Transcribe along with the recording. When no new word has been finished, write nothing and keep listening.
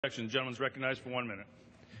The gentleman is recognized for 1 minute.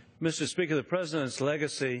 Mr. Speaker, the President's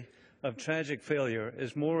legacy of tragic failure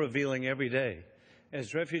is more revealing every day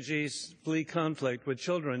as refugees flee conflict with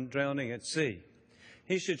children drowning at sea.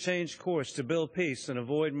 He should change course to build peace and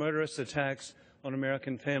avoid murderous attacks on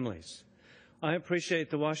American families. I appreciate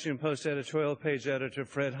the Washington Post editorial page editor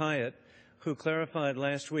Fred Hiatt, who clarified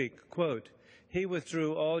last week, quote, he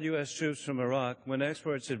withdrew all U.S. troops from Iraq when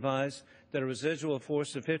experts advised that a residual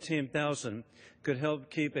force of 15,000 could help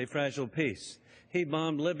keep a fragile peace. He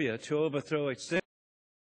bombed Libya to overthrow extended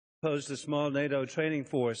opposed a small NATO training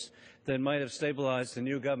force that might have stabilized the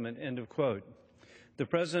new government, end of quote. The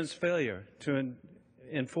President's failure to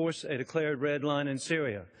enforce a declared red line in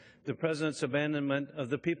Syria, the President's abandonment of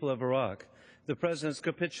the people of Iraq, the President's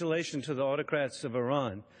capitulation to the autocrats of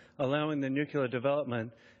Iran, allowing the nuclear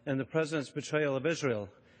development, and the President's betrayal of Israel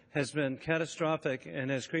has been catastrophic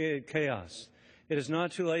and has created chaos. It is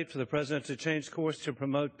not too late for the President to change course to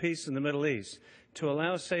promote peace in the Middle East, to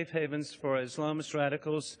allow safe havens for Islamist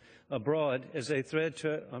radicals abroad as a threat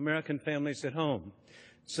to American families at home.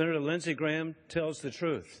 Senator Lindsey Graham tells the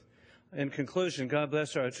truth. In conclusion, God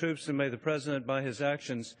bless our troops, and may the President, by his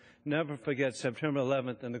actions, never forget September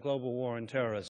 11th and the global war on terrorism.